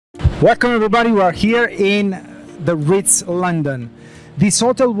Welcome everybody, we are here in the Ritz, London. This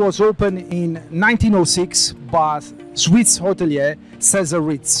hotel was opened in 1906 by Swiss hotelier Cesar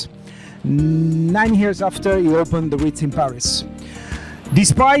Ritz. 9 years after he opened the Ritz in Paris.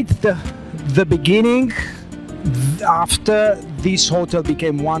 Despite the beginning, after this hotel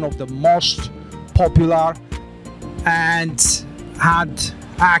became one of the most popular and had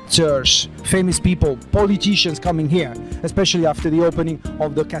actors, famous people, politicians coming here, especially after the opening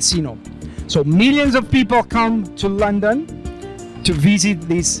of the casino. So millions of people come to London to visit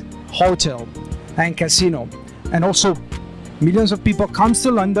this hotel and casino, and also millions of people comes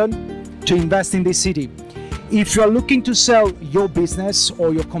to London to invest in this city. If you're looking to sell your business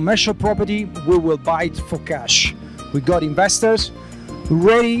or your commercial property, we will buy it for cash. We got investors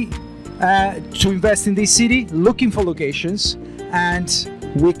ready to invest in this city, looking for locations, and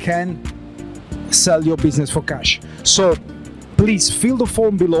we can sell your business for cash. So please fill the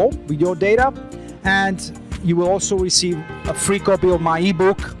form below with your data, and you will also receive a free copy of my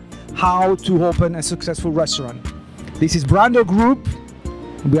ebook, How to Open a Successful Restaurant. This is Brando Group.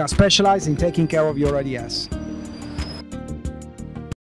 We are specialized in taking care of your ideas.